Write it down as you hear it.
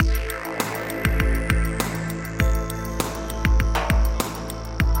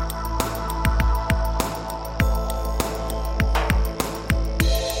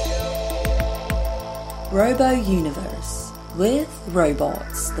RoboUniverse with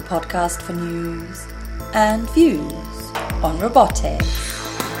Robots, the podcast for news and views on robotics.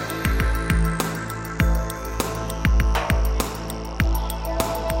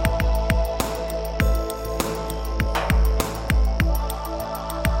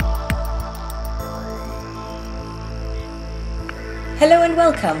 Hello and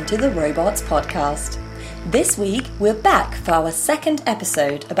welcome to the Robots podcast. This week we're back for our second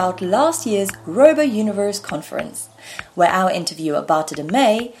episode about last year's RoboUniverse conference, where our interviewer Barte de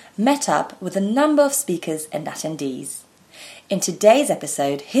May met up with a number of speakers and attendees. In today's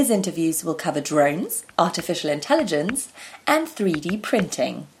episode, his interviews will cover drones, artificial intelligence, and 3D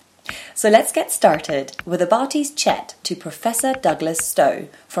printing. So let's get started with Barte's chat to Professor Douglas Stowe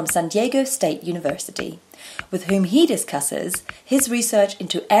from San Diego State University, with whom he discusses his research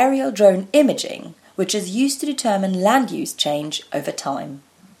into aerial drone imaging, which is used to determine land use change over time.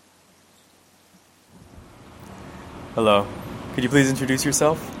 Hello. Could you please introduce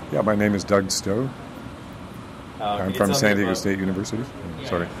yourself? Yeah, my name is Doug Stowe. I'm from San Diego State University.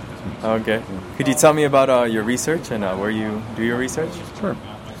 Sorry. Okay. Could you tell me about your research and where you do your research? Sure.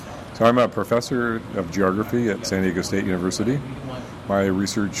 So I'm a professor of geography at San Diego State University. My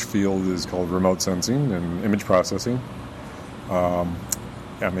research field is called remote sensing and image processing.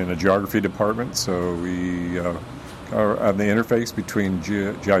 I'm in a geography department, so we are on the interface between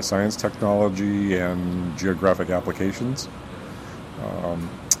GI science technology and geographic applications.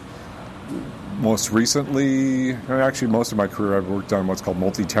 Most recently, actually most of my career, I've worked on what's called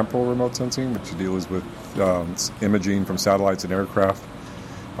multi-temporal remote sensing, which deals with imaging from satellites and aircraft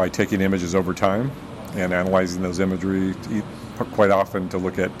by taking images over time and analyzing those imagery, quite often to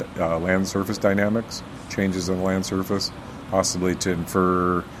look at land surface dynamics, changes in the land surface, possibly to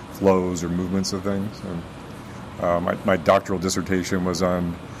infer flows or movements of things. And my doctoral dissertation was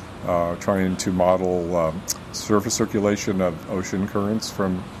on trying to model surface circulation of ocean currents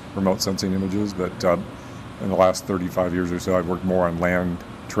from remote sensing images, but in the last 35 years or so I've worked more on land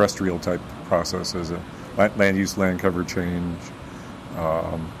terrestrial type processes, land use, land cover change,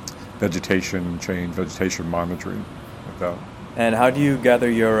 vegetation change, vegetation monitoring, like that. And how do you gather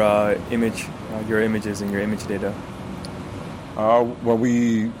your images and your image data? Well,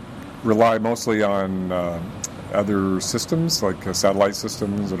 we rely mostly on other systems, like satellite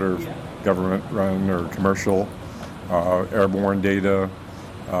systems that are government-run or commercial, airborne data,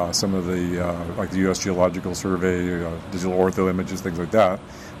 some of the, like the U.S. Geological Survey, digital ortho images, things like that.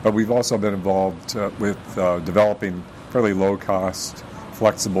 But we've also been involved with developing fairly low-cost,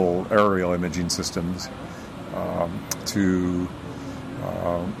 flexible aerial imaging systems to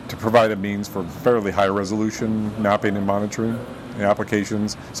provide a means for fairly high-resolution mapping and monitoring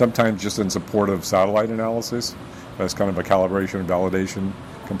applications, sometimes just in support of satellite analysis as kind of a calibration and validation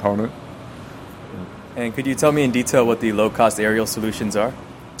component. And could you tell me in detail what the low-cost aerial solutions are?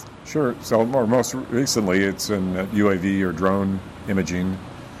 Sure. So most recently it's in UAV or drone imaging.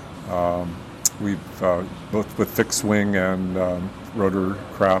 We've both with fixed wing and rotor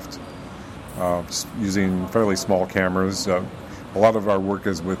craft using fairly small cameras. A lot of our work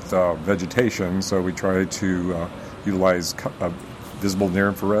is with vegetation, so we try to utilize visible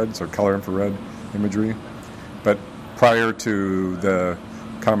near-infrared, so color infrared imagery. But prior to the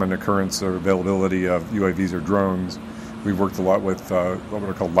common occurrence or availability of UAVs or drones, we've worked a lot with what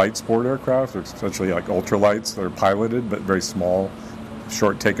are called light sport aircraft, or essentially like ultralights that are piloted but very small,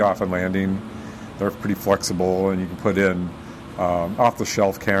 short takeoff and landing. They're pretty flexible, and you can put in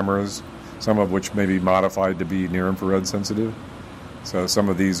off-the-shelf cameras, some of which may be modified to be near-infrared sensitive. So some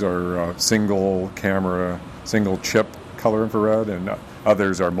of these are single camera, single chip color infrared, and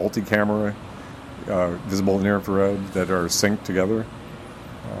others are multi-camera visible near-infrared that are synced together.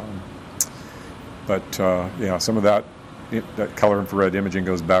 Some of that color infrared imaging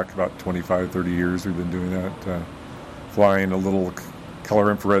goes back about 25, 30 years. We've been doing that, flying a little color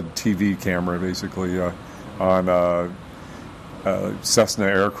infrared TV camera basically on a Cessna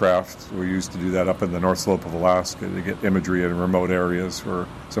aircraft. We used to do that up in the North Slope of Alaska to get imagery in remote areas for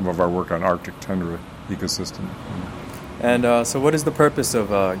some of our work on Arctic tundra ecosystem. And so what is the purpose of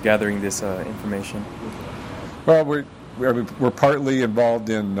gathering this information? Well, we're partly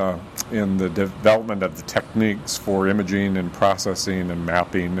involved in the development of the techniques for imaging and processing and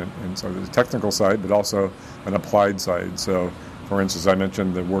mapping, and so there's a technical side, but also an applied side. So, for instance, I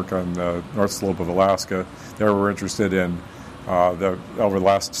mentioned the work on the North Slope of Alaska. There we're interested in over the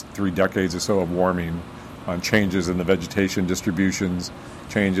last 3 decades or so of warming, on changes in the vegetation distributions,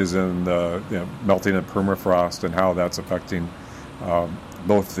 changes in the melting of permafrost, and how that's affecting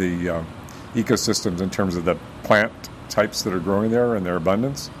both the ecosystems in terms of the plant types that are growing there and their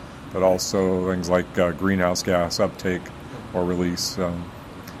abundance, but also things like greenhouse gas uptake or release,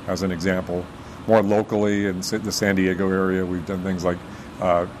 as an example. More locally in the San Diego area, we've done things like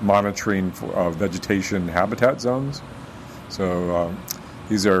monitoring for vegetation habitat zones. So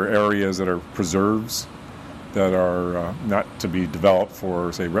these are areas that are preserves that are not to be developed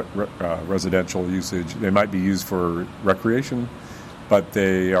for, say, residential usage. They might be used for recreation, but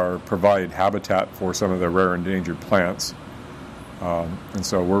they provide habitat for some of the rare endangered plants. And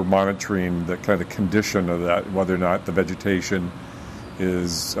so we're monitoring the kind of condition of that, whether or not the vegetation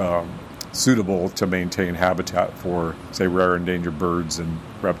is suitable to maintain habitat for, say, rare endangered birds and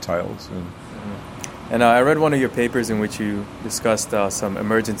reptiles. And I read one of your papers in which you discussed some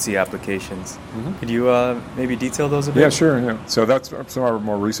emergency applications. Mm-hmm. Could you maybe detail those a bit? Yeah, sure. Yeah. So that's some of our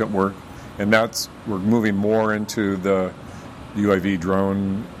more recent work, and we're moving more into the UAV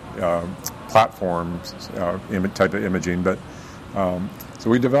drone platforms type of imaging. But so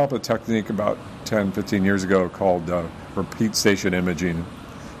we developed a technique about 10, 15 years ago called repeat station imaging.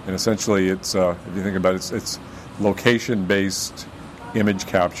 And essentially, it's if you think about it, it's location-based image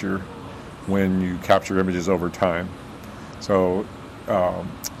capture when you capture images over time. So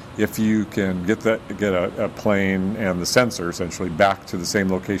if you can get a plane and the sensor essentially back to the same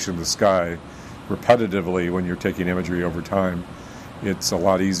location of the sky repetitively when you're taking imagery over time, it's a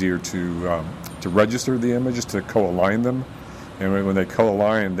lot easier to register the images, to co-align them. And when they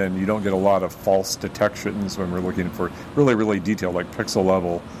co-align, then you don't get a lot of false detections when we're looking for really, really detailed, like pixel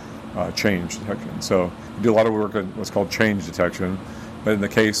level change detection. So we do a lot of work on what's called change detection. But in the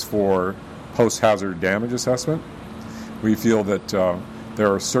case for post-hazard damage assessment, we feel that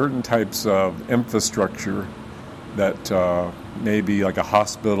there are certain types of infrastructure that may be like a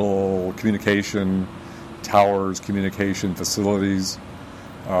hospital, communication towers, communication facilities,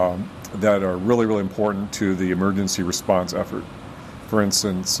 that are really, really important to the emergency response effort. For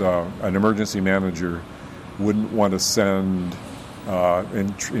instance, an emergency manager wouldn't want to send,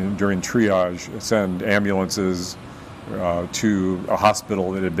 during triage, send ambulances to a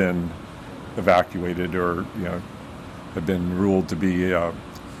hospital that had been evacuated or had been ruled to be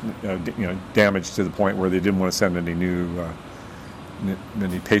damaged to the point where they didn't want to send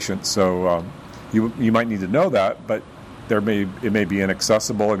any patients. So you might need to know that, but it may be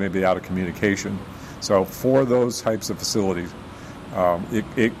inaccessible, it may be out of communication. So for those types of facilities,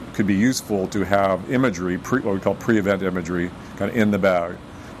 it could be useful to have imagery, what we call pre-event imagery, kind of in the bag.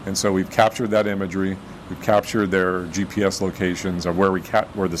 And so we've captured that imagery, we've captured their GPS locations of where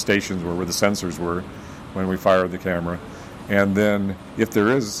the stations were, where the sensors were when we fired the camera. And then if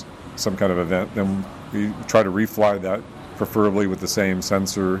there is some kind of event, then we try to refly that, preferably with the same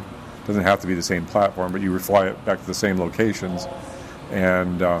sensor. Doesn't have to be the same platform, but you refly it back to the same locations.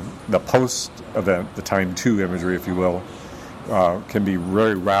 And the post-event, the time 2 imagery, if you will, can be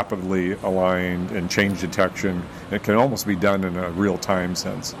very rapidly aligned and change detection. It can almost be done in a real-time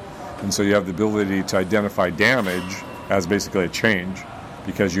sense. And so you have the ability to identify damage as basically a change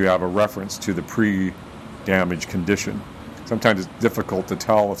because you have a reference to the pre-damage condition. Sometimes it's difficult to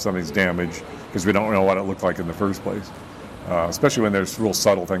tell if something's damaged because we don't know what it looked like in the first place. Especially when there's real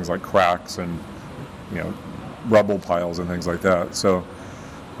subtle things like cracks and rubble piles and things like that. So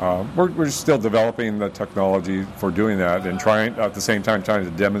we're still developing the technology for doing that and at the same time trying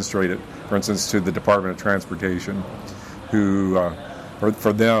to demonstrate it, for instance, to the Department of Transportation, who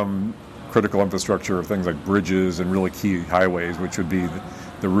for them critical infrastructure of things like bridges and really key highways, which would be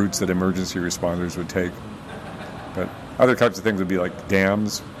the routes that emergency responders would take. But other types of things would be like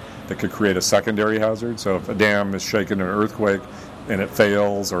dams that could create a secondary hazard. So if a dam is shaken in an earthquake and it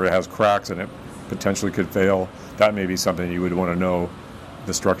fails, or it has cracks and it potentially could fail, that may be something you would want to know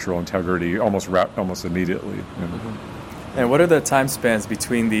the structural integrity almost immediately. And what are the time spans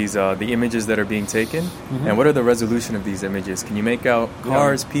between these the images that are being taken, and what are the resolution of these images? Can you make out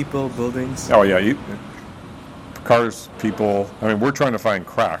cars, people, buildings? Oh yeah, cars, people. I mean, we're trying to find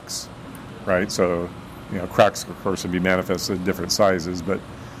cracks, right? So cracks, of course, would be manifested in different sizes, but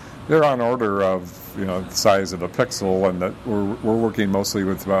they're on order of the size of a pixel, and that we're working mostly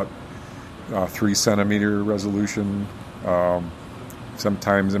with about 3 centimeter resolution.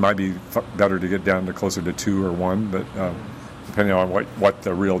 Sometimes it might be better to get down to closer to 2 or 1, but depending on what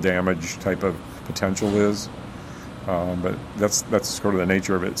the real damage type of potential is. But that's sort of the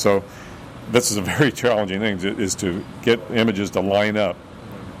nature of it. So this is a very challenging thing, is to get images to line up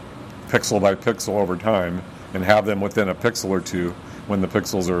pixel by pixel over time and have them within a pixel or two when the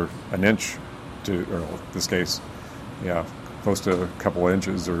pixels are an inch to, or in this case, close to a couple of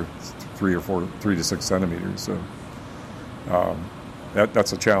inches, or 3 to 6 centimeters. So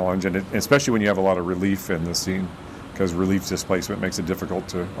that's a challenge, and especially when you have a lot of relief in the scene. because relief displacement makes it difficult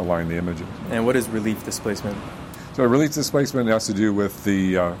to align the images. And what is relief displacement? So relief displacement has to do with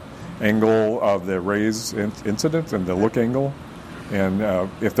the angle of the rays incident and the look angle. And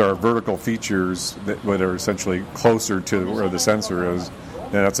if there are vertical features that are essentially closer to where the sensor is,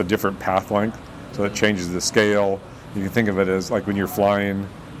 then that's a different path length. So it changes the scale. You can think of it as like when you're flying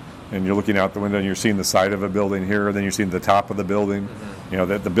and you're looking out the window and you're seeing the side of a building here, and then you're seeing the top of the building. You know,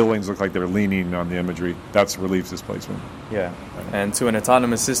 that the buildings look like they're leaning on the imagery. That's relief displacement. Yeah. And to an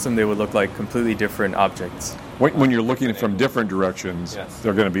autonomous system, they would look like completely different objects. When you're looking from different directions, yes,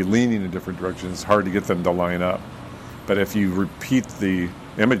 they're going to be leaning in different directions. It's hard to get them to line up. But if you repeat the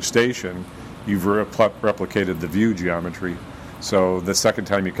image station, you've replicated the view geometry. So the second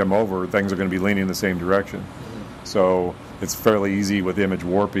time you come over, things are going to be leaning in the same direction. So it's fairly easy with image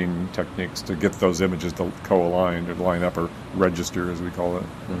warping techniques to get those images to co-align or line up, or register, as we call it.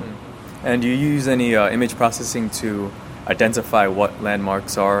 Mm-hmm. And do you use any image processing to identify what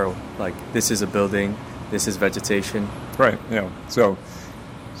landmarks are? Like, this is a building, this is vegetation? Right, yeah. So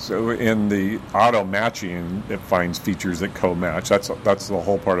in the auto matching, it finds features that co-match. That's the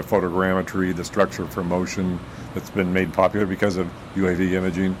whole part of photogrammetry, the structure for motion that's been made popular because of UAV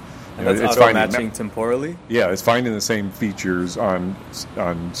imaging. And that's auto matching temporally? Yeah, it's finding the same features on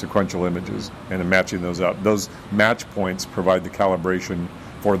sequential images and matching those up. Those match points provide the calibration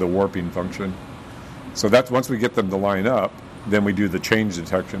for the warping function. So that's once we get them to line up, then we do the change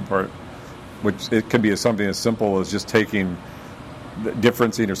detection part, which it can be something as simple as just taking,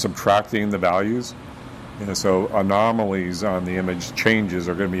 differencing or subtracting the values. So anomalies on the image changes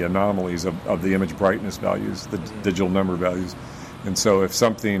are going to be anomalies of the image brightness values, the digital number values. And so if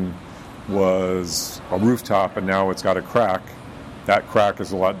something was a rooftop and now it's got a crack, that crack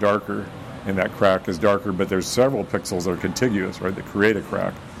is a lot darker, and that crack is darker, but there's several pixels that are contiguous, right, that create a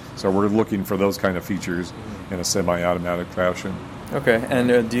crack. So we're looking for those kind of features in a semi-automatic fashion. Okay, and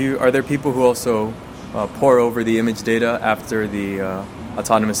are there people who also pore over the image data after the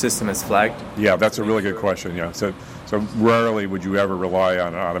autonomous system is flagged? Yeah, that's a really good question, yeah. So rarely would you ever rely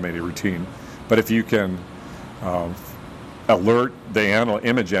on an automated routine. But if you can alert the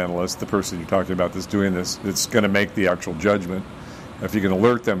image analyst, the person you're talking about that's doing this, it's going to make the actual judgment. If you can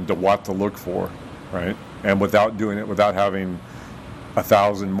alert them to what to look for, right? And without doing it, without having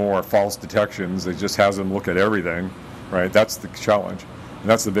 1,000 more false detections, it just has them look at everything, right? That's the challenge. And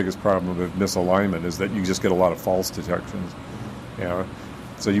that's the biggest problem with misalignment, is that you just get a lot of false detections. You know?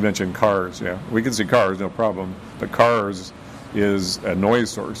 So you mentioned cars, yeah. We can see cars, no problem. But cars is a noise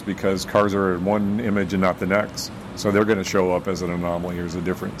source because cars are in one image and not the next. So they're going to show up as an anomaly. Here's the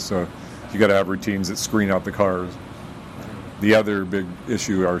difference. So you got to have routines that screen out the cars. The other big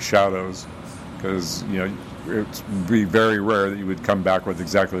issue are shadows, because it'd be very rare that you would come back with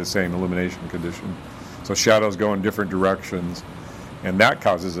exactly the same illumination condition. So shadows go in different directions, and that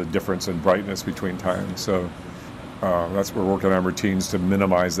causes a difference in brightness between times. So that's what we're working on routines to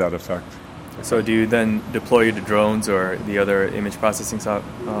minimize that effect. So do you then deploy the drones or the other image processing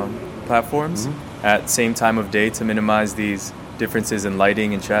platforms at same time of day to minimize these differences in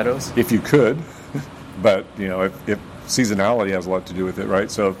lighting and shadows? If you could, but if seasonality has a lot to do with it, right?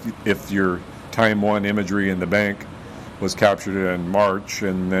 So if your time one imagery in the bank was captured in March,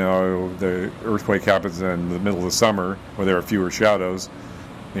 and now the earthquake happens in the middle of the summer where there are fewer shadows,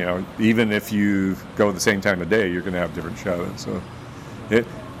 even if you go the same time of day, you're going to have different shadows. So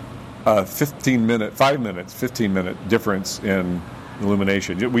 15-minute difference in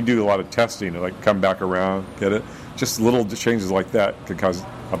illumination. We do a lot of testing to come back around, get it? Just little changes like that could cause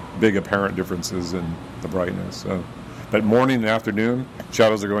big apparent differences in the brightness. So, but morning and afternoon,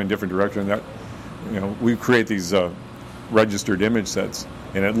 shadows are going different directions. That, we create these registered image sets,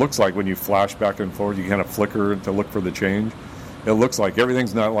 and it looks like when you flash back and forth, you kind of flicker to look for the change. It looks like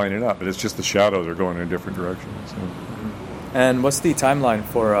everything's not lining up, but it's just the shadows are going in different directions. So. And what's the timeline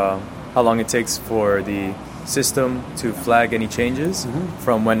for how long it takes for the system to flag any changes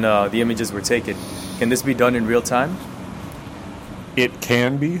from when the images were taken? Can this be done in real time? It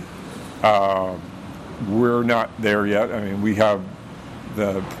can be. We're not there yet. I mean,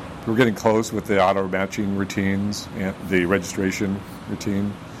 we're getting close with the auto matching routines and the registration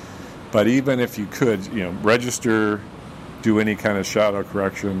routine. But even if you could, register, do any kind of shadow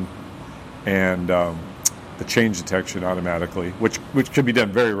correction, and the change detection automatically, which can be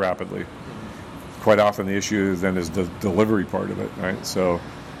done very rapidly. Quite often the issue then is the delivery part of it, right? So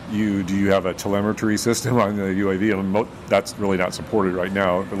do you have a telemetry system on the UAV? That's really not supported right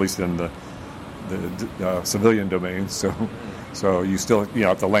now, at least in the civilian domain. So you still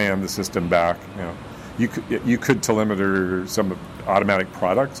have to land the system back. you could telemeter some automatic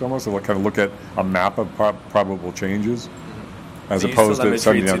products almost, or kind of look at a map of probable changes, as opposed to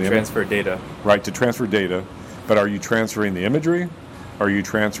sending down the transfer data. Right, to transfer data. But are you transferring the imagery? Or are you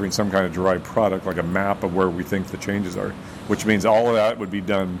transferring some kind of derived product, like a map of where we think the changes are? Which means all of that would be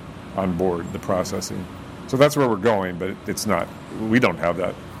done on board, the processing. So that's where we're going, but it's not. We don't have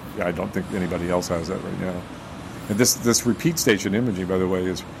that. I don't think anybody else has that right now. And this repeat station imaging, by the way,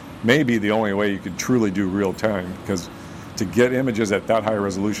 is maybe the only way you could truly do real time, because to get images at that high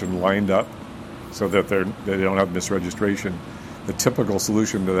resolution lined up so that they don't have misregistration, the typical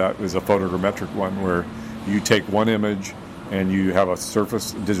solution to that is a photogrammetric one, where you take one image and you have a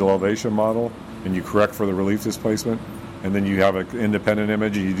surface digital elevation model, and you correct for the relief displacement, and then you have an independent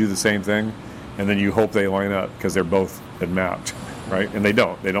image, and you do the same thing, and then you hope they line up because they're both been mapped, right? And they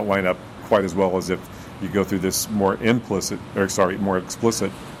don't line up quite as well as if you go through this more explicit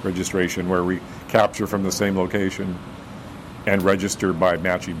registration, where we capture from the same location and register by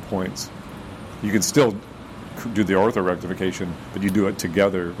matching points. You can still do the ortho rectification, but you do it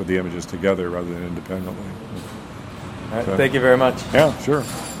together with the images together rather than independently. All right, thank you very much. Yeah, sure.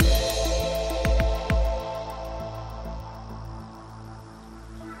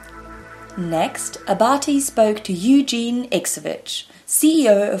 Next, Abati spoke to Eugene Iksovich,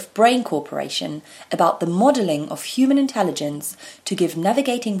 CEO of Brain Corporation, about the modeling of human intelligence to give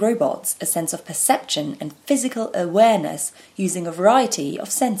navigating robots a sense of perception and physical awareness using a variety of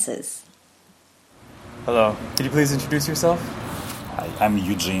sensors. Hello, could you please introduce yourself? Hi, I'm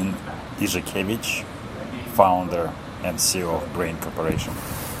Eugene Iksovich, founder and CEO of Brain Corporation.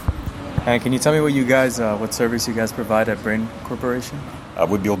 And can you tell me what service you guys provide at Brain Corporation?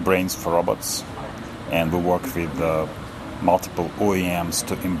 We build brains for robots, and we work with multiple OEMs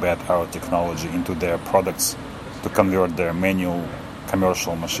to embed our technology into their products to convert their manual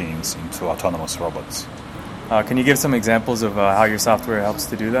commercial machines into autonomous robots. Can you give some examples of how your software helps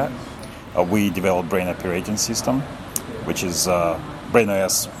to do that? We developed Brain Operating System, which is Brain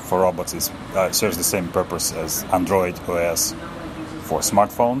OS for robots. Serves the same purpose as Android OS for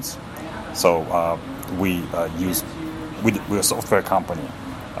smartphones. So we're a software company,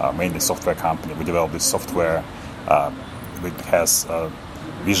 mainly software company. We develop this software. It has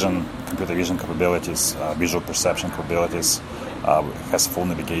computer vision capabilities, visual perception capabilities. It has full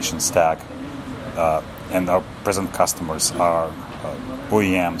navigation stack. And our present customers are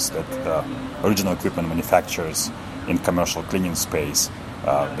OEMs, that original equipment manufacturers in commercial cleaning space.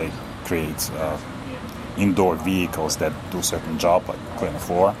 They create indoor vehicles that do a certain job, like clean a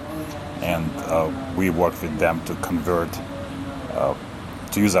floor. And we work with them to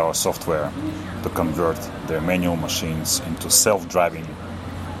use our software to convert their manual machines into self-driving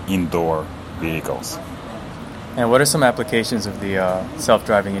indoor vehicles. And what are some applications of the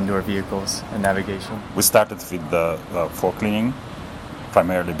self-driving indoor vehicles and navigation? We started with the floor cleaning,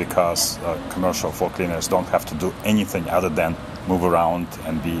 primarily because commercial floor cleaners don't have to do anything other than move around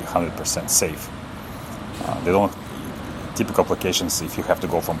and be 100% safe. Typical applications, if you have to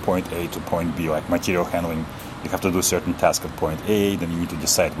go from point A to point B, like material handling, you have to do certain task at point A, then you need to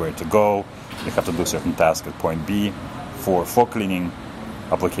decide where to go. You have to do certain task at point B. For floor cleaning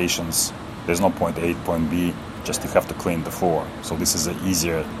applications, there's no point A, point B, just you have to clean the floor. So this is an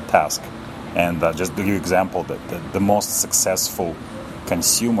easier task. And just to give you an example, that the most successful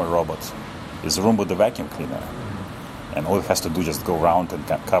consumer robot is Roomba the vacuum cleaner. And all it has to do is just go around and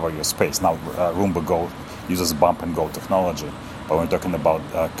cover your space. Now, Roomba Go uses bump and go technology, but when we're talking about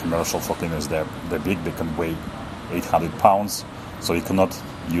commercial floor cleaners, they're big. They can weigh 800 pounds, so you cannot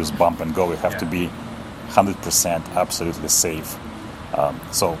use bump and go. You have to be 100% absolutely safe.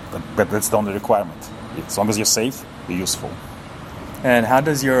 But that's the only requirement. As long as you're safe, be useful. And how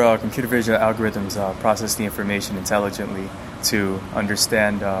does your computer vision algorithms process the information intelligently to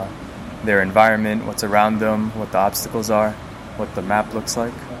understand their environment, what's around them, what the obstacles are, what the map looks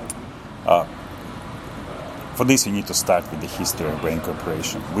like? For this, you need to start with the history of Brain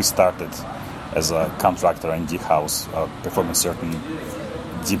Corporation. We started as a contractor and house performing certain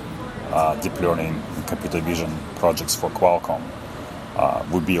deep learning and computer vision projects for Qualcomm.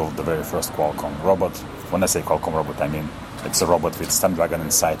 We built the very first Qualcomm robot. When I say Qualcomm robot, I mean it's a robot with Snapdragon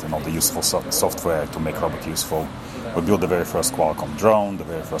Insight and all the useful software to make robot useful. We built the very first Qualcomm drone, the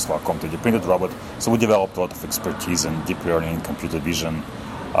very first Qualcomm 3D printed robot. So we developed a lot of expertise in deep learning, computer vision,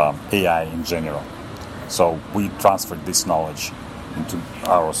 AI in general. So we transferred this knowledge into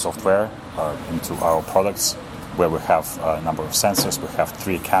our software, into our products, where we have a number of sensors. We have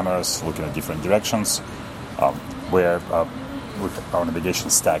 3 cameras looking at different directions, where with our navigation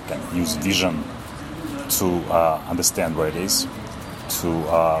stack can use vision to understand where it is,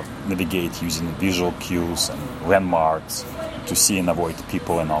 to navigate using visual cues and landmarks to see and avoid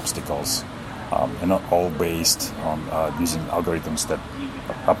people and obstacles, and all based on using algorithms that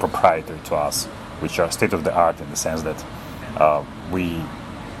are proprietary to us, which are state-of-the-art in the sense that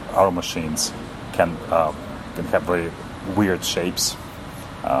our machines can have very weird shapes,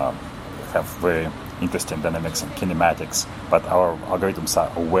 have very interesting dynamics and kinematics, but our algorithms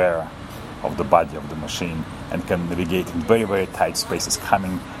are aware of the body of the machine and can navigate in very, very tight spaces,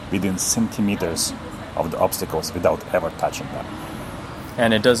 coming within centimeters of the obstacles without ever touching them.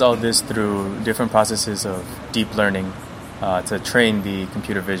 And it does all this through different processes of deep learning to train the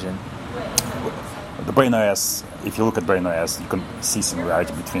computer vision. The brain OS, if you look at brain OS, you can see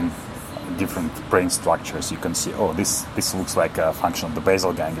similarity between different brain structures. You can see, this looks like a function of the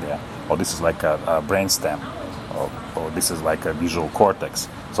basal ganglia, or this is like a brain stem, or this is like a visual cortex.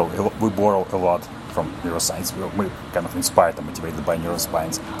 So we borrow a lot from neuroscience. We're kind of inspired and motivated by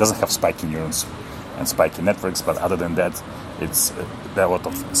neuroscience. It doesn't have spiky neurons and spiky networks, but other than that, there are a lot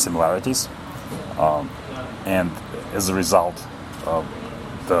of similarities. And as a result,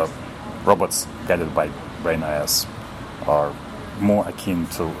 the robots guided by brain OS are more akin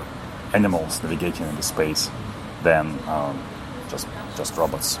to animals navigating in the space than just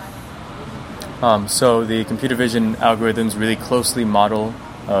robots. So the computer vision algorithms really closely model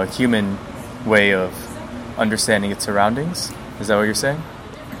a human way of understanding its surroundings. Is that what you're saying?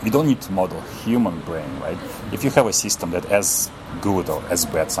 You don't need to model human brain, right? If you have a system that as good or as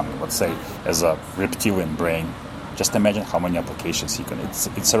bad, something, let's say, as a reptilian brain, just imagine how many applications you can.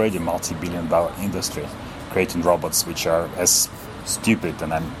 It's already a multi-billion-dollar industry creating robots which are as stupid,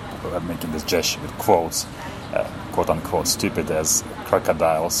 and I'm making this gesture with quotes, quote-unquote stupid, as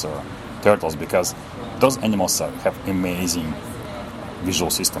crocodiles or turtles, because those animals have amazing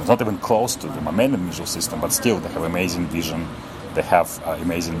visual systems, not even close to the mammalian visual system, but still they have amazing vision, they have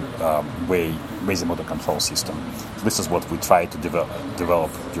amazing amazing motor control system. So this is what we try to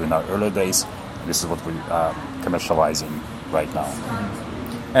develop during our early days. This is what we are commercializing right now.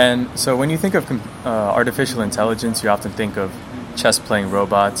 And so when you think of artificial intelligence, you often think of chess-playing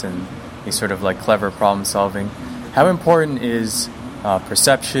robots and these sort of like clever problem solving. How important is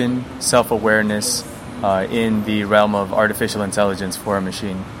perception, self-awareness in the realm of artificial intelligence for a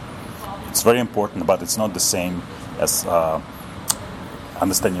machine? It's very important, but it's not the same as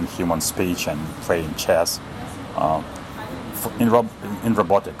understanding human speech and playing chess. In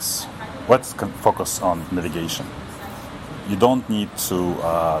robotics, let's focus on navigation. You don't need to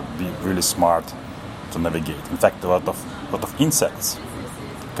be really smart to navigate. In fact, a lot of insects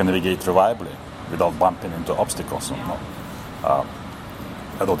can navigate reliably without bumping into obstacles.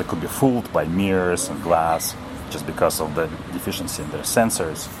 Although they could be fooled by mirrors and glass just because of the deficiency in their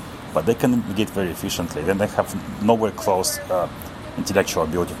sensors, but they can navigate very efficiently. Then they have nowhere close intellectual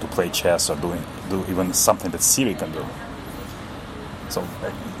ability to play chess or do even something that Siri can do. So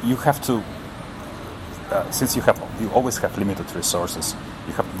you have to, since you always have limited resources,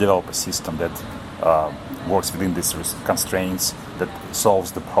 you have to develop a system that works within these constraints, that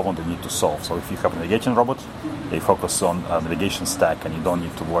solves the problem they need to solve. So if you have a navigation robot, they focus on navigation stack, and you don't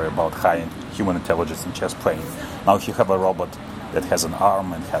need to worry about high human intelligence in chess playing. Now, if you have a robot that has an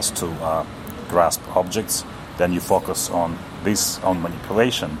arm and has to grasp objects, then you focus on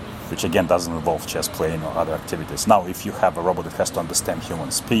manipulation, which again doesn't involve chess playing or other activities. Now, if you have a robot that has to understand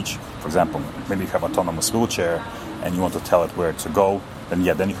human speech, for example, maybe you have an autonomous wheelchair and you want to tell it where to go, then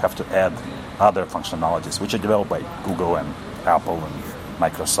you have to add other functionalities, which are developed by Google and Apple and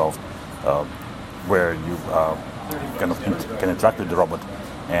Microsoft, where you can interact with the robot,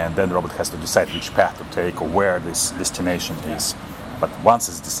 and then the robot has to decide which path to take or where this destination is. But once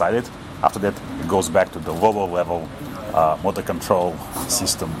it's decided, after that, it goes back to the lower level motor control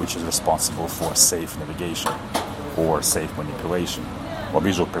system, which is responsible for safe navigation or safe manipulation or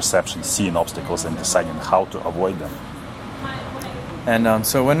visual perception, seeing obstacles and deciding how to avoid them. And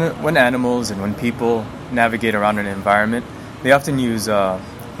so when animals and when people navigate around an environment, they often use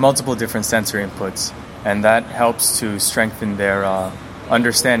multiple different sensory inputs, and that helps to strengthen their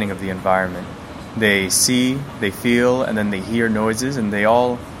understanding of the environment. They see, they feel, and then they hear noises, and they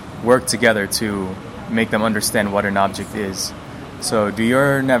all work together to make them understand what an object is. So do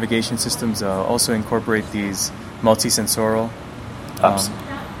your navigation systems also incorporate these multisensorial?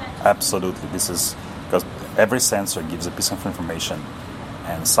 Absolutely. This is because every sensor gives a piece of information,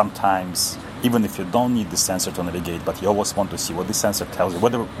 and sometimes even if you don't need the sensor to navigate, but you always want to see what the sensor tells you,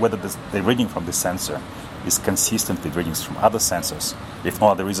 whether the reading from the sensor is consistent with readings from other sensors. If no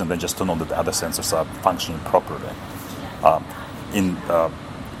other reason than just to know that the other sensors are functioning properly. In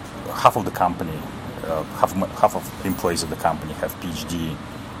half of the company half of employees of the company have PhD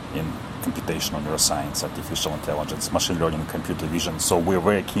in computational neuroscience, artificial intelligence, machine learning, computer vision. So we're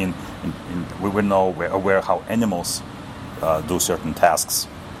very keen, we're aware how animals do certain tasks,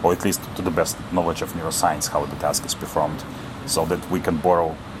 or at least to the best knowledge of neuroscience, how the task is performed, so that we can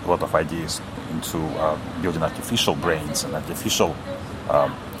borrow a lot of ideas into building artificial brains and artificial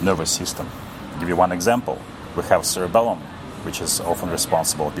nervous system. To give you one example, we have cerebellum, which is often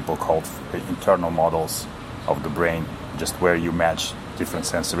responsible, people call internal models of the brain, just where you match different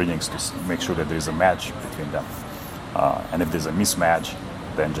sensory readings to make sure that there is a match between them. And if there's a mismatch,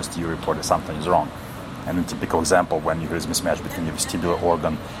 then just you report that something is wrong. And a typical example, when there is mismatch between your vestibular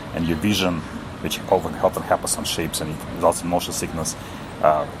organ and your vision, which often happens on shapes and it results in motion sickness,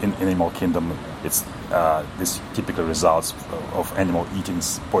 in animal kingdom, this typically results of animal eating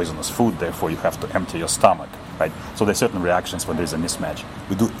poisonous food. Therefore, you have to empty your stomach, right? So there are certain reactions when there is a mismatch.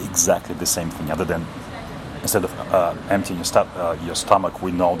 We do exactly the same thing, other than instead of emptying your stomach,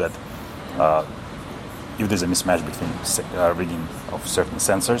 we know that if there's a mismatch between reading of certain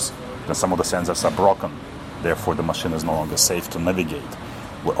sensors, then some of the sensors are broken. Therefore, the machine is no longer safe to navigate.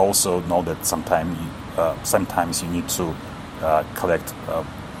 We also know that sometimes you need to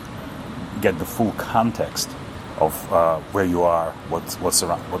get the full context of where you are, what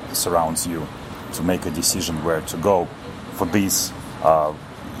surrounds you, to make a decision where to go. For this,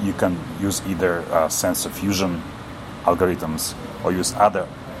 you can use either sensor fusion algorithms or use other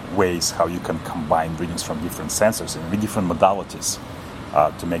ways how you can combine readings from different sensors and with different modalities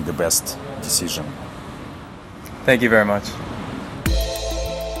to make the best decision. Thank you very much.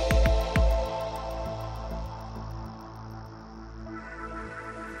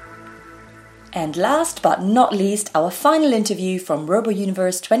 And last but not least, our final interview from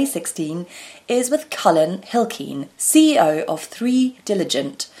RoboUniverse 2016 is with Cullen Hilkeen, CEO of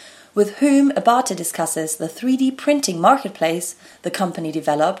 3Diligent, with whom Abata discusses the 3D printing marketplace the company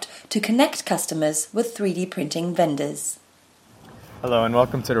developed to connect customers with 3D printing vendors. Hello and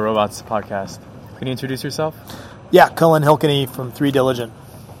welcome to the Robots podcast. Can you introduce yourself? Yeah, Cullen Hilkeen from 3Diligent.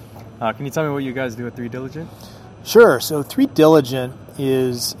 Can you tell me what you guys do at 3Diligent? Sure. So 3Diligent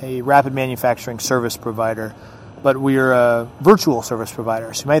is a rapid manufacturing service provider, but we're a virtual service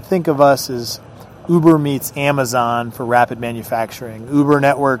provider. So you might think of us as Uber meets Amazon for rapid manufacturing. Uber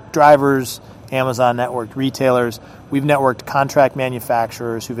networked drivers, Amazon networked retailers. We've networked contract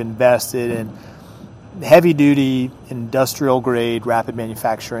manufacturers who've invested in heavy-duty, industrial-grade rapid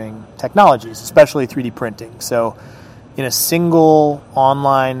manufacturing technologies, especially 3D printing. So in a single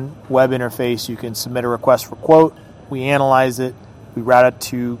online web interface, you can submit a request for quote. We analyze it. We route it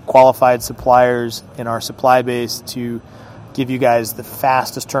to qualified suppliers in our supply base to give you guys the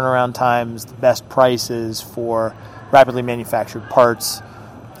fastest turnaround times, the best prices for rapidly manufactured parts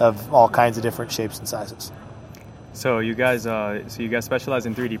of all kinds of different shapes and sizes. So you guys specialize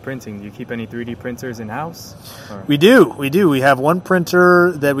in 3D printing. Do you keep any 3D printers in-house? Or? We do. We have one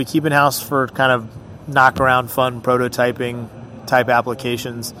printer that we keep in-house for kind of knock-around fun prototyping type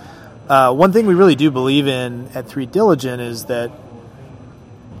applications. One thing we really do believe in at 3Diligent is that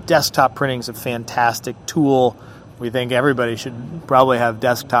desktop printing is a fantastic tool. We think everybody should probably have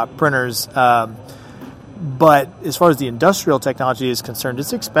desktop printers. But as far as the industrial technology is concerned,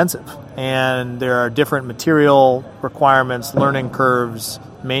 it's expensive. And there are different material requirements, learning curves,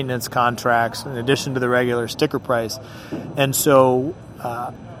 maintenance contracts, in addition to the regular sticker price. And so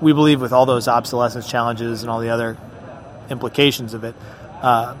we believe with all those obsolescence challenges and all the other implications of it,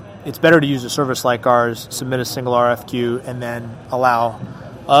 it's better to use a service like ours, submit a single RFQ, and then allow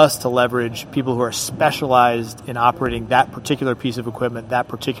us to leverage people who are specialized in operating that particular piece of equipment, that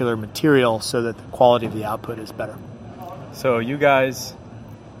particular material, so that the quality of the output is better. So you guys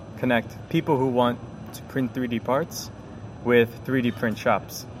connect people who want to print 3D parts with 3D print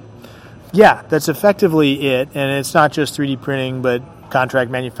shops. Yeah, that's effectively it. And it's not just 3D printing, but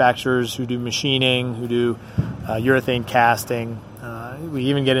contract manufacturers who do machining, who do urethane casting. We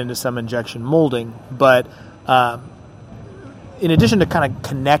even get into some injection molding. But in addition to kind of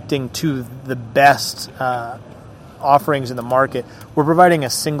connecting to the best offerings in the market, we're providing a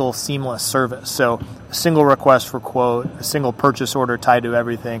single seamless service. So a single request for quote, a single purchase order tied to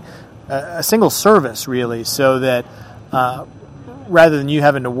everything, a single service really, so that rather than you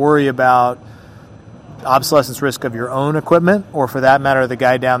having to worry about obsolescence risk of your own equipment, or for that matter, the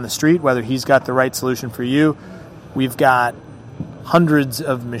guy down the street, whether he's got the right solution for you, we've got hundreds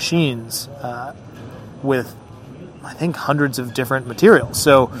of machines with, I think, hundreds of different materials.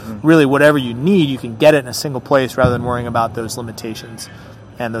 So really whatever you need, you can get it in a single place rather than worrying about those limitations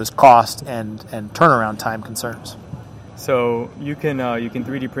and those cost and turnaround time concerns. So you can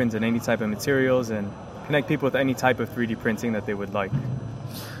 3D print in any type of materials and connect people with any type of 3D printing that they would like.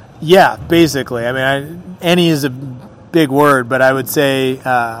 Yeah, basically. I mean, any is a big word, but I would say,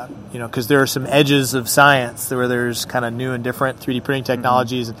 because there are some edges of science where there's kind of new and different 3D printing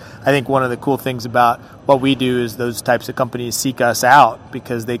technologies. And I think one of the cool things about what we do is those types of companies seek us out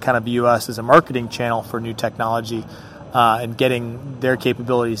because they kind of view us as a marketing channel for new technology and getting their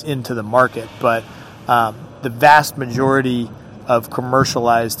capabilities into the market. But the vast majority of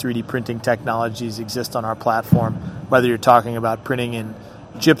commercialized 3D printing technologies exist on our platform, whether you're talking about printing in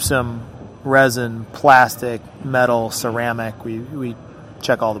gypsum, resin, plastic, metal, ceramic. We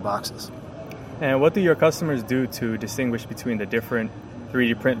check all the boxes. And what do your customers do to distinguish between the different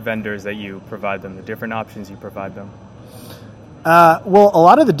 3D print vendors that you provide them, the different options you provide them? Well, a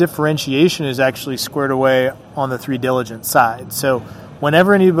lot of the differentiation is actually squared away on the 3Diligent side. So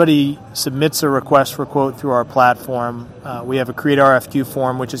whenever anybody submits a request for quote through our platform, we have a Create RFQ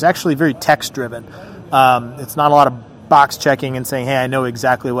form, which is actually very text-driven. It's not a lot of box checking and saying, hey, I know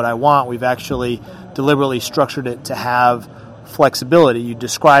exactly what I want. We've actually deliberately structured it to have flexibility. You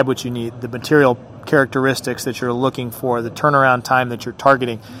describe what you need, the material characteristics that you're looking for, the turnaround time that you're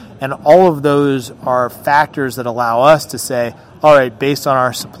targeting, and all of those are factors that allow us to say, all right, based on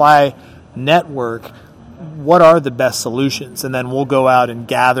our supply network, what are the best solutions? And then we'll go out and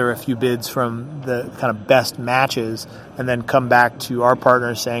gather a few bids from the kind of best matches and then come back to our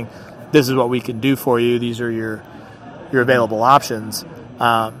partners saying, this is what we can do for you. These are your available options.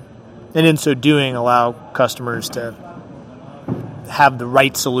 And in so doing, allow customers to have the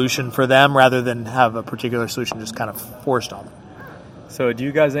right solution for them rather than have a particular solution just kind of forced on them. So do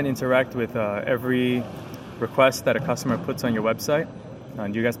you guys then interact with every request that a customer puts on your website?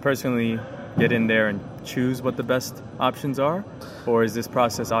 Do you guys personally get in there and choose what the best options are? Or is this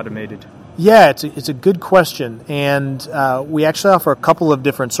process automated? Yeah, it's a good question. And we actually offer a couple of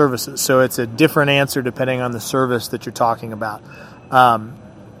different services. So it's a different answer depending on the service that you're talking about.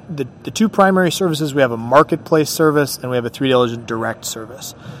 The two primary services, we have a marketplace service and we have a 3Diligent Direct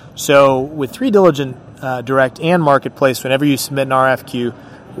service. So with 3Diligent Direct and Marketplace, whenever you submit an RFQ,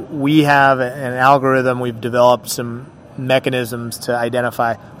 we have an algorithm. We've developed some mechanisms to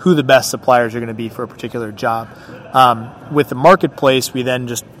identify who the best suppliers are going to be for a particular job. With the Marketplace, we then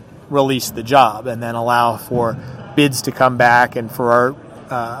just release the job and then allow for bids to come back and for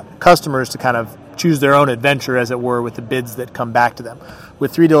our customers to kind of choose their own adventure, as it were, with the bids that come back to them.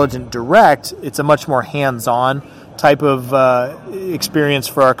 With 3Diligent Direct, it's a much more hands-on type of experience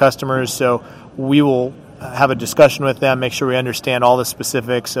for our customers. So we will have a discussion with them, make sure we understand all the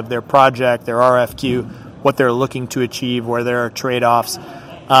specifics of their project, their RFQ, what they're looking to achieve, where there are trade-offs,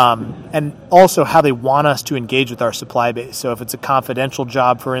 and also how they want us to engage with our supply base. So if it's a confidential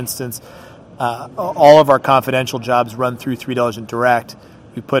job, for instance, all of our confidential jobs run through 3Diligent Direct.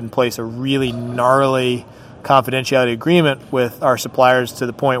 We put in place a really gnarly confidentiality agreement with our suppliers to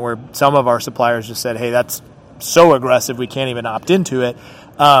the point where some of our suppliers just said, hey, that's so aggressive we can't even opt into it.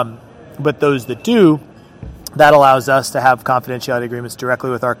 But those that do, that allows us to have confidentiality agreements directly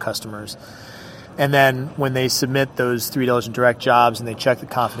with our customers. And then when they submit those 3Diligent Direct jobs and they check the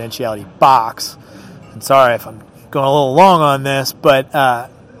confidentiality box, and sorry if I'm going a little long on this, but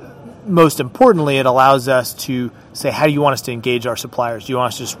most importantly, it allows us to say, how do you want us to engage our suppliers? Do you want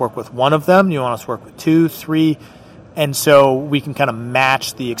us to just work with one of them? Do you want us to work with 2, 3? And so we can kind of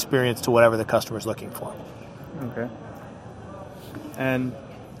match the experience to whatever the customer is looking for. Okay. And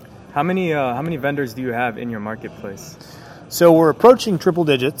how many vendors do you have in your marketplace? So we're approaching triple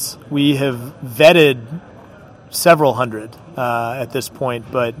digits. We have vetted several hundred at this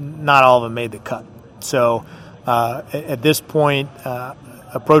point, but not all of them made the cut. So at this point,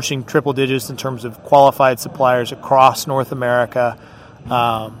 approaching triple digits in terms of qualified suppliers across North America,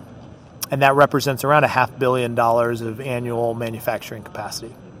 and that represents around $500 million of annual manufacturing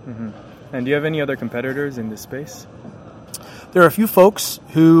capacity. Mm-hmm. And do you have any other competitors in this space? There are a few folks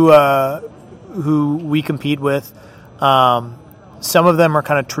who we compete with. Some of them are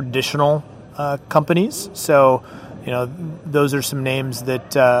kind of traditional companies. So, those are some names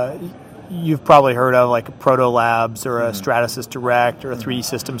that you've probably heard of, like a Proto Labs or a Stratasys Direct or a 3D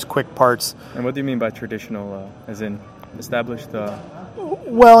Systems Quick Parts. And what do you mean by traditional, as in established?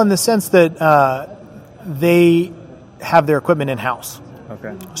 Well, in the sense that they have their equipment in-house.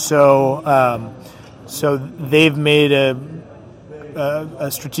 Okay. So they've made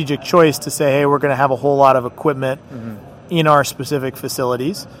a strategic choice to say, hey, we're going to have a whole lot of equipment in our specific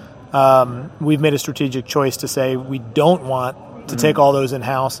facilities. We've made a strategic choice to say we don't want to take all those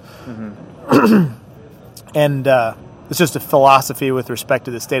in-house. And it's just a philosophy with respect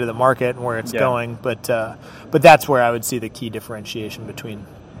to the state of the market and where it's going. But that's where I would see the key differentiation between.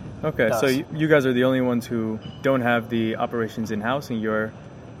 Okay, us. so you guys are the only ones who don't have the operations in-house, and you're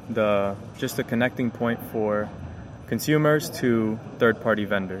just the connecting point for consumers to third-party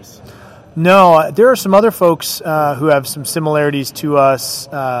vendors. No, there are some other folks who have some similarities to us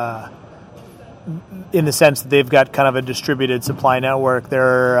in the sense that they've got kind of a distributed supply network.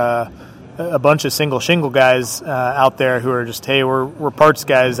 There are a bunch of single shingle guys out there who are just, hey, we're parts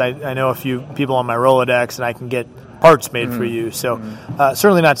guys. I know a few people on my Rolodex, and I can get parts made for you. So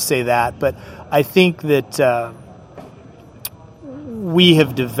certainly not to say that, but I think that we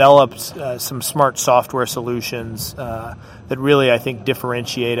have developed some smart software solutions that really, I think,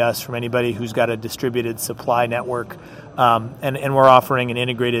 differentiate us from anybody who's got a distributed supply network, and we're offering an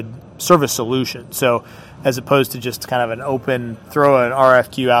integrated service solution. So as opposed to just kind of an open, throw an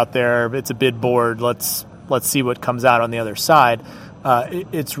RFQ out there, it's a bid board, let's see what comes out on the other side.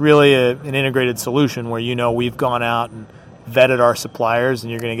 It's really an integrated solution where we've gone out and vetted our suppliers,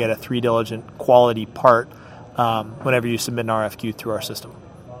 and you're going to get a 3 diligent quality part whenever you submit an RFQ through our system.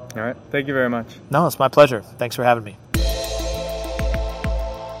 All right. Thank you very much. No, it's my pleasure. Thanks for having me.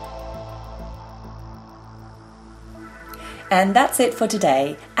 And that's it for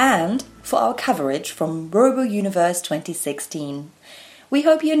today and for our coverage from RoboUniverse 2016. We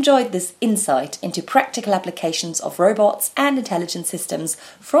hope you enjoyed this insight into practical applications of robots and intelligent systems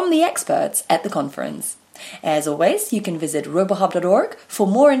from the experts at the conference. As always, you can visit robohub.org for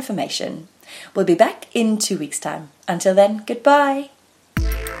more information. We'll be back in 2 weeks' time. Until then, goodbye.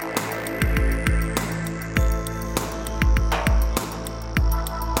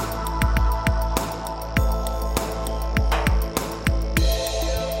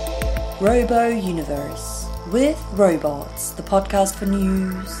 RoboUniverse with Robots, the podcast for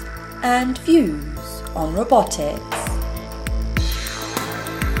news and views on robotics.